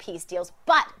historic peace deals.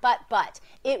 But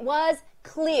it was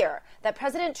clear that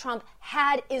President Trump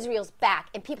had Israel's back,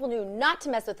 and people knew not to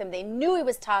mess with him. They knew he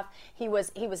was tough. He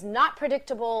was not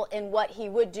predictable in what he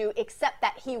would do, except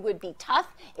that he would be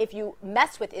tough if you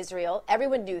mess with Israel.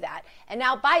 Everyone knew that. And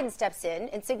now Biden steps in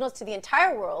and signals to the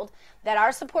entire world that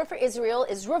our support for Israel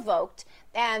is revoked,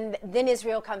 and then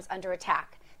Israel comes under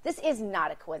attack. This is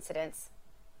not a coincidence.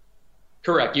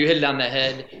 Correct. You hit it on the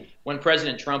head. When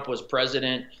President Trump was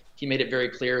president, he made it very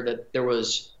clear that there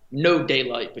was no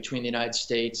daylight between the United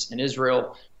States and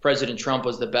Israel. President Trump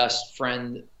was the best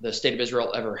friend the state of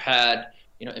Israel ever had.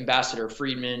 You know, Ambassador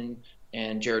Friedman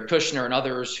and Jared Kushner and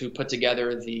others who put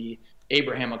together the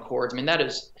Abraham Accords. I mean, that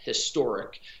is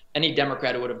historic. Any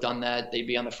Democrat who would have done that, they'd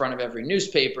be on the front of every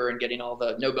newspaper and getting all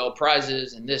the Nobel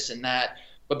Prizes and this and that.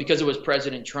 But because it was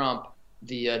President Trump,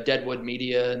 the Deadwood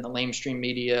media and the lamestream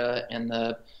media and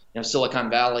the Silicon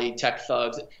Valley tech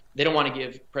thugs, they don't want to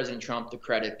give President Trump the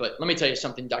credit. But let me tell you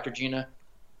something, Dr. Gina.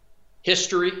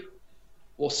 History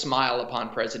will smile upon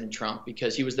President Trump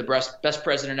because he was the best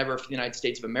president ever for the United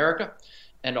States of America,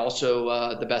 and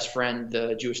also the best friend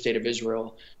the Jewish state of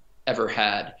Israel ever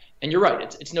had. And you're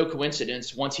right, it's no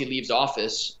coincidence. Once he leaves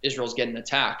office, Israel's getting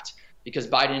attacked because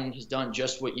Biden has done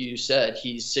just what you said.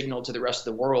 He's signaled to the rest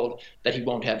of the world that he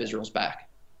won't have Israel's back.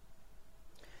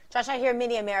 Josh, I hear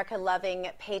many America-loving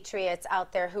patriots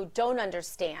out there who don't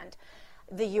understand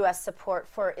the U.S. support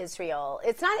for Israel.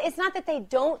 It's not that they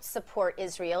don't support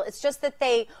Israel. It's just that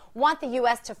they want the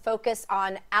U.S. to focus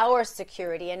on our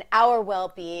security and our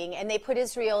well-being, and they put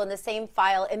Israel in the same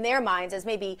file in their minds as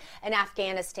maybe an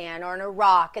Afghanistan or an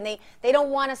Iraq, and they don't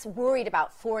want us worried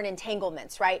about foreign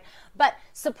entanglements, right? But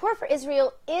support for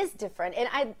Israel is different,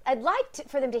 and I'd like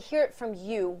for them to hear it from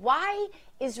you. Why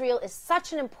Israel is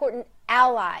such an important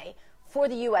ally for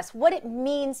the U.S., what it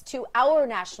means to our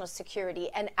national security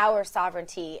and our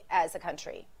sovereignty as a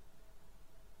country.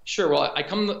 Sure. Well, I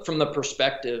come from the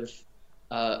perspective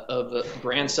of a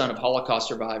grandson of Holocaust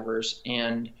survivors.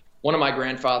 And one of my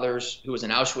grandfathers, who was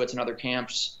in Auschwitz and other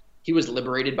camps, he was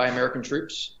liberated by American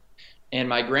troops. And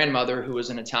my grandmother, who was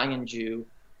an Italian Jew,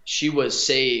 she was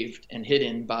saved and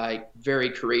hidden by very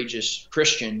courageous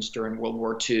Christians during World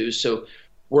War II. So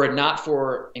were it not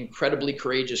for incredibly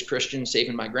courageous Christians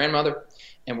saving my grandmother,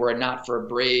 and were it not for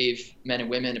brave men and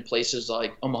women in places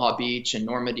like Omaha Beach and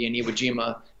Normandy and Iwo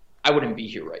Jima, I wouldn't be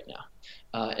here right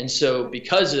now. And so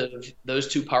because of those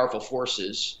two powerful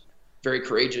forces, very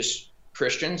courageous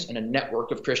Christians and a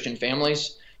network of Christian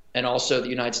families, and also the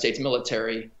United States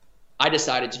military, I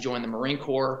decided to join the Marine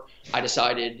Corps. I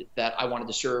decided that I wanted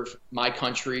to serve my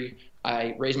country.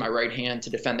 I raised my right hand to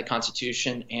defend the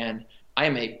Constitution, and I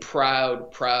am a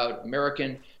proud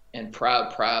American and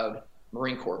proud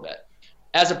Marine Corps vet.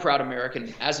 As a proud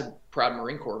American, as a proud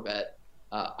Marine Corps vet,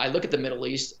 I look at the Middle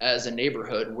East as a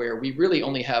neighborhood where we really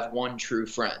only have one true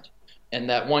friend. And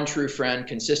that one true friend,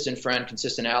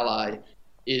 consistent ally,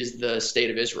 is the state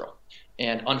of Israel.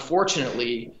 And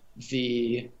unfortunately,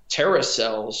 the terrorist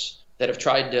cells that have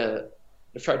tried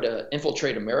to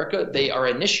infiltrate America, they are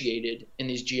initiated in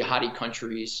these jihadi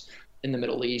countries in the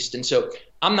Middle East. And so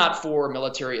I'm not for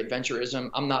military adventurism.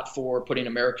 I'm not for putting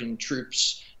American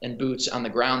troops and boots on the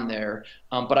ground there.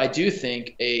 But I do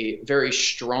think a very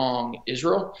strong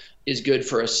Israel is good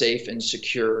for a safe and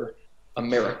secure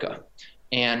America.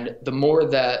 And the more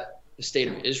that the state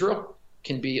of Israel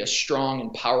can be a strong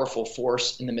and powerful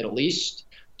force in the Middle East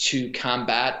to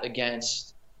combat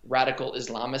against radical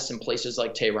Islamists in places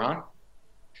like Tehran,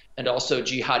 and also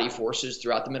jihadi forces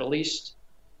throughout the Middle East,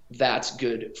 that's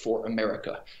good for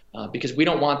America, because we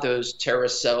don't want those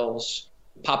terrorist cells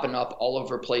popping up all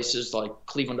over places like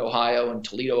Cleveland, Ohio, and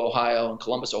Toledo, Ohio, and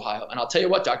Columbus, Ohio. And I'll tell you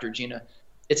what, Dr. Gina,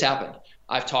 it's happened.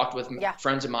 I've talked with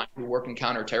friends of mine who work in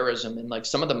counterterrorism, and like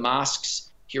some of the mosques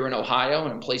here in Ohio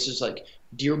and in places like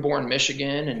Dearborn,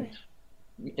 Michigan, and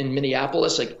in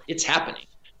Minneapolis, like it's happening.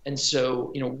 And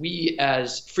so, we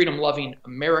as freedom-loving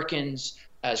Americans,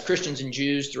 as Christians and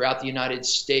Jews throughout the United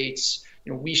States,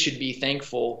 we should be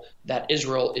thankful that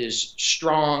Israel is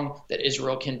strong, that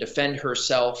Israel can defend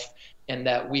herself, and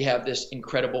that we have this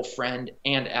incredible friend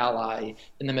and ally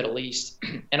in the Middle East.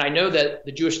 And I know that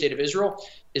the Jewish state of Israel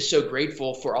is so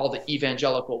grateful for all the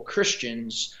evangelical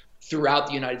Christians throughout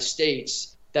the United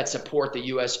States that support the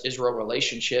U.S.-Israel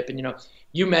relationship. And,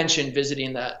 you mentioned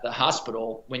visiting the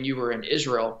hospital when you were in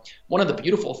Israel. One of the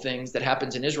beautiful things that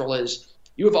happens in Israel is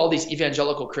you have all these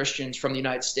evangelical Christians from the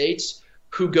United States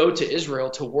who go to Israel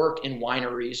to work in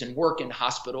wineries and work in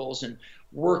hospitals and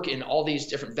work in all these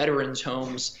different veterans'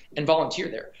 homes and volunteer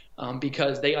there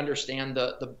because they understand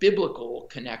the biblical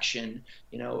connection,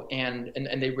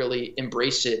 and they really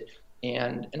embrace it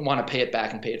and want to pay it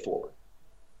back and pay it forward.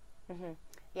 Mm-hmm.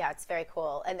 Yeah, it's very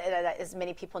cool. And as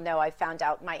many people know, I found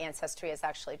out my ancestry is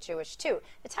actually Jewish too.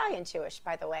 Italian Jewish,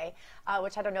 by the way,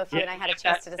 which I don't know if you and I had a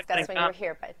chance to discuss when you were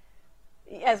here, but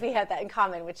as we had that in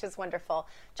common, which is wonderful.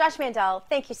 Josh Mandel,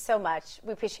 thank you so much.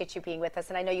 We appreciate you being with us.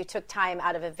 And I know you took time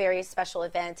out of a very special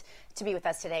event to be with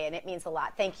us today, and it means a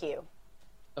lot. Thank you.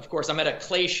 Of course, I'm at a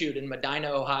clay shoot in Medina,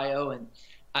 Ohio, and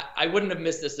I wouldn't have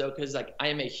missed this, though, because I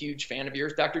am a huge fan of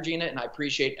yours, Dr. Gina, and I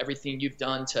appreciate everything you've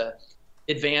done to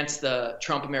advance the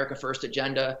Trump America First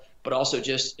agenda, but also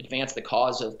just advance the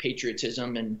cause of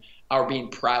patriotism and our being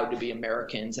proud to be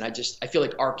Americans. And I feel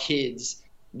like our kids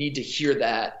need to hear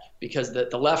that because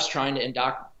the left's trying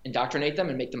to indoctrinate them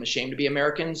and make them ashamed to be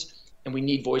Americans. And we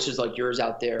need voices like yours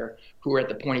out there who are at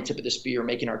the pointy tip of the spear,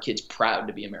 making our kids proud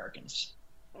to be Americans.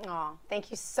 Oh,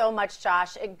 thank you so much,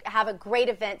 Josh. Have a great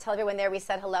event. Tell everyone there we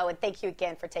said hello, and thank you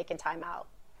again for taking time out.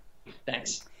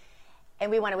 Thanks. And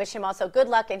we want to wish him also good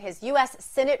luck in his U.S.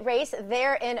 Senate race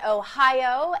there in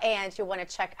Ohio. And you'll want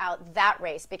to check out that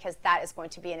race because that is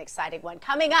going to be an exciting one.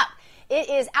 Coming up,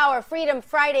 it is our Freedom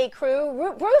Friday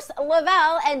crew. Bruce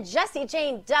Lavelle and Jesse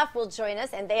Jane Duff will join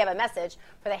us, and they have a message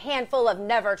for the handful of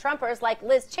never-Trumpers like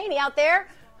Liz Cheney out there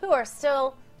who are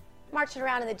still marching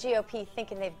around in the GOP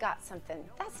thinking they've got something.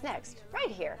 That's next,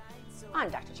 right here on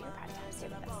Dr. Gina Primetime. Stay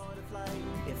with us.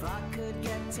 If I could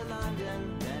get to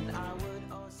London, then I would.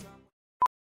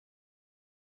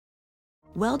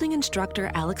 Welding instructor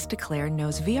Alex DeClaire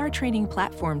knows VR training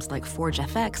platforms like Forge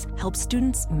FX help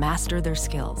students master their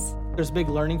skills. There's a big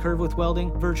learning curve with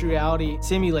welding. Virtual reality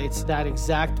simulates that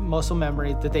exact muscle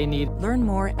memory that they need. Learn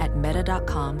more at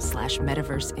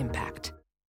meta.com/metaverseimpact.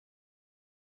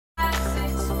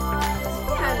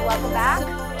 And welcome back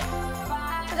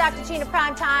to Dr. Gina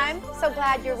Primetime. So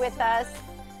glad you're with us.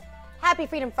 Happy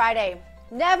Freedom Friday.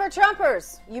 Never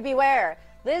Trumpers, you beware.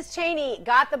 Liz Cheney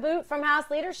got the boot from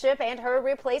House leadership, and her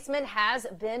replacement has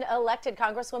been elected.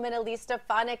 Congresswoman Elise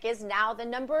Stefanik is now the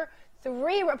number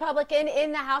 3 Republican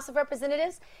in the House of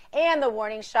Representatives, and the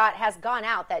warning shot has gone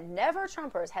out that never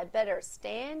Trumpers had better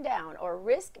stand down or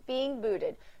risk being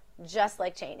booted, just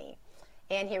like Cheney.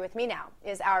 And here with me now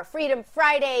is our Freedom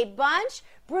Friday bunch,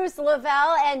 Bruce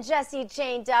Lavelle and Jesse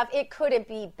Jane Duff. It couldn't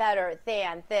be better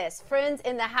than this. Friends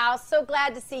in the House, so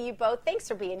glad to see you both. Thanks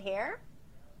for being here.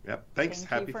 Yep. Thanks.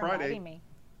 Happy Friday. Me.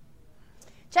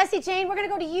 Jesse Jane, we're going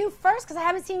to go to you first because I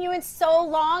haven't seen you in so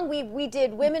long. We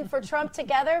did Women for Trump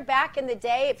together back in the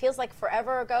day. It feels like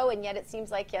forever ago, and yet it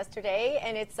seems like yesterday.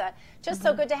 And it's just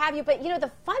so good to have you. But,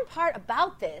 the fun part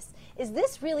about this is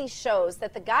this really shows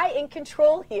that the guy in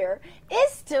control here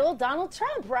is still Donald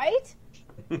Trump, right?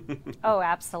 Oh,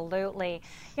 absolutely.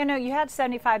 You had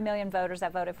 75 million voters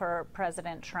that voted for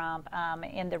President Trump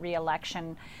in the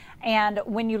re-election. And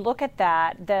when you look at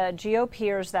that, the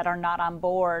GOPers that are not on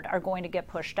board are going to get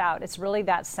pushed out. It's really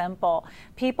that simple.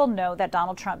 People know that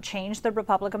Donald Trump changed the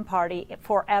Republican Party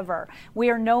forever. We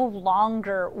are no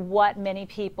longer what many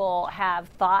people have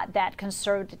thought that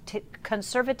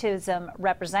conservatism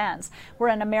represents. We're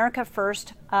an America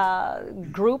First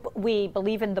group. We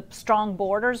believe in the strong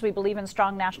borders. We believe in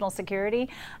strong national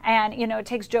security. And, it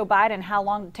takes Joe Biden how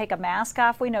long to take a mask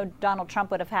off? We know Donald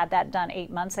Trump would have had that done 8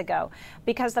 months ago.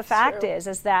 Because the fact is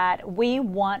that we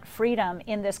want freedom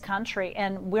in this country,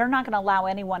 and we're not going to allow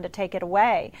anyone to take it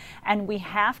away. And we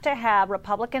have to have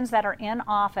Republicans that are in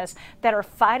office that are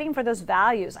fighting for those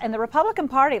values. And the Republican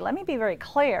Party, let me be very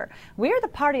clear, we are the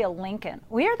party of Lincoln.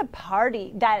 We are the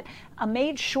party that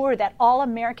made sure that all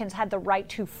Americans had the right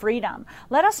to freedom.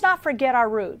 Let us not forget our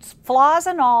roots. Flaws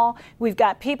and all, we've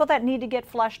got people that need to get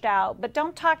flushed out, but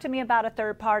don't talk to me about a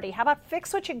third party. How about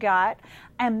fix what you got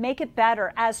and make it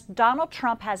better, as Donald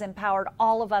Trump has empowered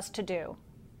all of us to do?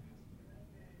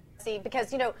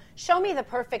 because, show me the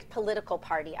perfect political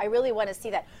party. I really want to see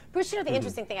that. Bruce, the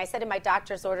interesting thing I said in my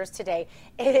doctor's orders today,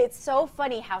 it's so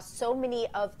funny how so many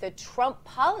of the Trump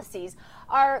policies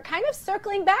are kind of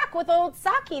circling back with old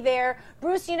Psaki there.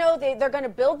 Bruce, they're going to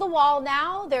build the wall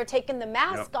now. They're taking the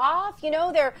mask off.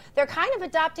 They're kind of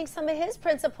adopting some of his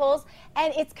principles.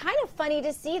 And it's kind of funny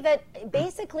to see that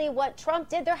basically what Trump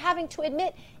did, they're having to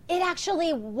admit it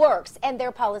actually works and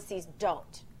their policies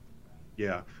don't.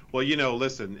 Yeah. Well,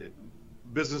 listen,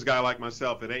 business guy like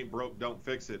myself, it ain't broke, don't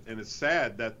fix it. And it's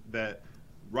sad that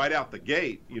right out the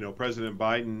gate, President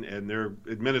Biden and their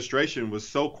administration was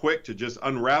so quick to just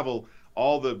unravel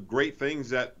all the great things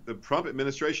that the Trump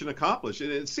administration accomplished.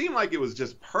 And it seemed like it was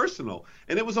just personal.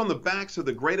 And it was on the backs of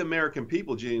the great American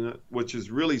people, Gina, which is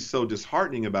really so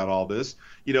disheartening about all this.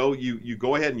 You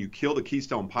go ahead and you kill the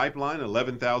Keystone Pipeline,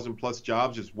 11,000 plus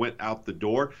jobs just went out the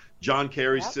door. John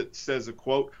Kerry says a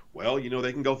quote, well,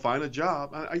 they can go find a job.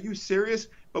 Are you serious?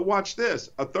 But watch this.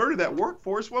 A third of that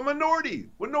workforce were minority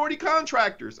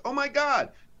contractors. Oh, my God.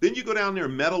 Then you go down there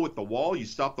and meddle with the wall. You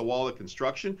stop the wall of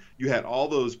construction. You had all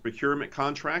those procurement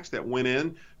contracts that went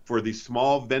in for the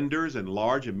small vendors and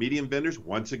large and medium vendors.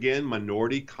 Once again,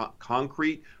 minority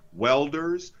concrete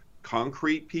welders,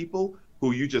 concrete people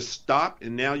who you just stopped.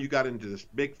 And now you got into this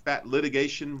big fat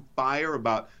litigation fire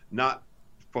about not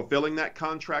fulfilling that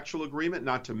contractual agreement.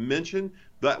 Not to mention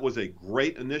that was a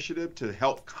great initiative to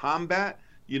help combat,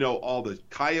 all the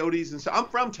coyotes and stuff. I'm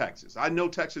from Texas. I know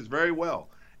Texas very well.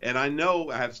 And I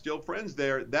know I have still friends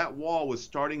there. That wall was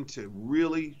starting to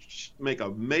really make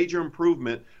a major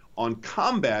improvement on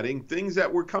combating things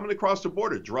that were coming across the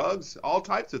border, drugs, all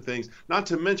types of things, not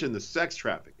to mention the sex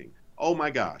trafficking. Oh,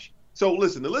 my gosh. So,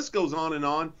 listen, the list goes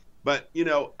on. But,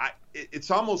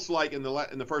 it's almost like in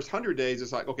the first 100 days,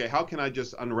 it's like, OK, how can I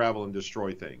just unravel and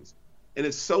destroy things? And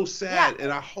it's so sad. Yeah.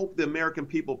 And I hope the American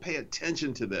people pay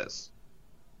attention to this.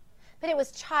 But it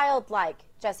was childlike,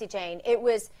 Jesse Jane. It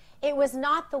was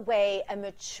not the way a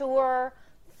mature,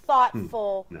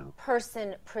 thoughtful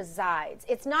person presides.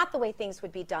 It's not the way things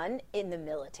would be done in the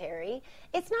military.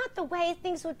 It's not the way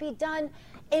things would be done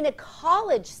in a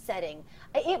college setting.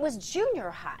 It was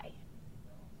junior high.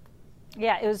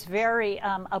 Yeah, it was very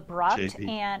abrupt, JP.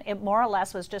 And it more or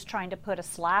less was just trying to put a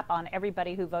slap on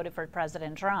everybody who voted for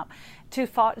President Trump.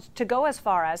 To go as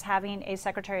far as having a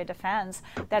Secretary of Defense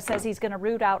that says he's going to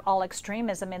root out all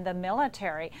extremism in the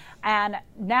military, and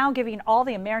now giving all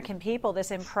the American people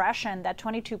this impression that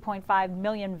 22.5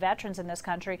 million veterans in this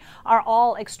country are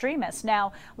all extremists.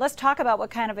 Now, let's talk about what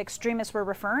kind of extremists we're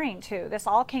referring to. This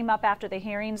all came up after the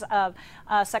hearings of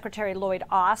Secretary Lloyd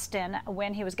Austin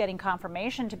when he was getting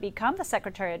confirmation to become the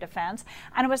Secretary of Defense,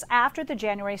 and it was after the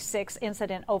January 6th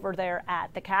incident over there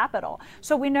at the Capitol.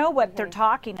 So we know what they're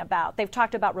talking about. They've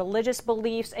talked about religious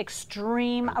beliefs,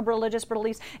 extreme religious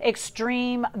beliefs,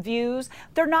 extreme views.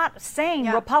 They're not saying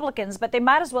Republicans, but they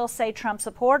might as well say Trump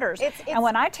supporters. And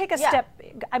when I take a step,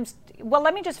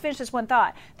 let me just finish this one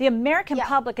thought. The American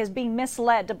public is being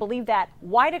misled to believe that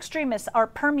white extremists are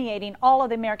permeating all of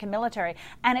the American military,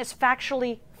 and it's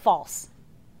factually false.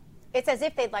 It's as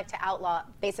if they'd like to outlaw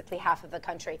basically half of the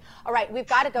country. All right, we've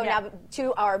got to go now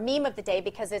to our meme of the day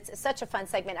because it's such a fun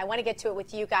segment. I want to get to it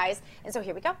with you guys. And so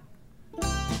here we go.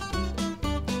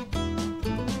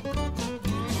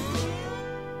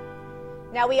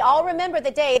 Now, we all remember the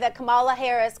day that Kamala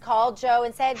Harris called Joe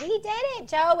and said, "We did it,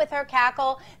 Joe," with her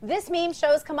cackle. This meme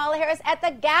shows Kamala Harris at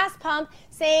the gas pump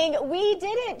saying, "We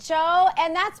did it, Joe."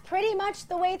 And that's pretty much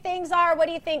the way things are. What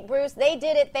do you think, Bruce? They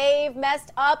did it. They've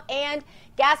messed up, and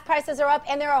gas prices are up,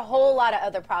 and there are a whole lot of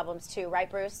other problems, too. Right,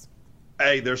 Bruce?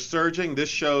 Hey, they're surging. This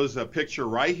shows a picture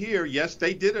right here. Yes,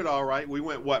 they did it all right. We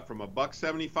went, from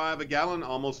 $1.75 a gallon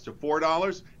almost to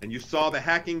 $4. And you saw the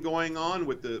hacking going on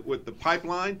with the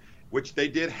pipeline, which they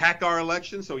did hack our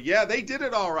election. So, yeah, they did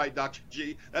it all right, Dr.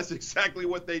 G. That's exactly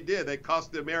what they did. They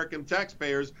cost the American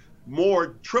taxpayers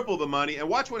triple the money. And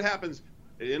watch what happens.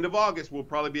 At the end of August, we'll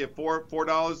probably be at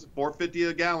 $4.50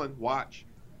 a gallon. Watch.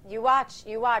 You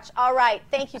watch. All right.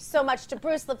 Thank you so much to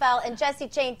Bruce Lavelle and Jesse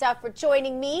Jane Duff for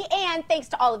joining me. And thanks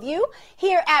to all of you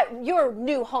here at your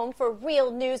new home for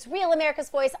Real News, Real America's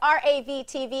Voice,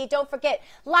 RAV-TV. Don't forget,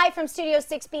 live from Studio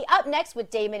 6B, up next with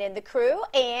Damon and the crew.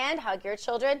 And hug your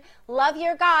children. Love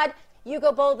your God. You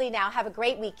go boldly now. Have a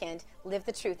great weekend. Live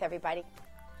the truth, everybody.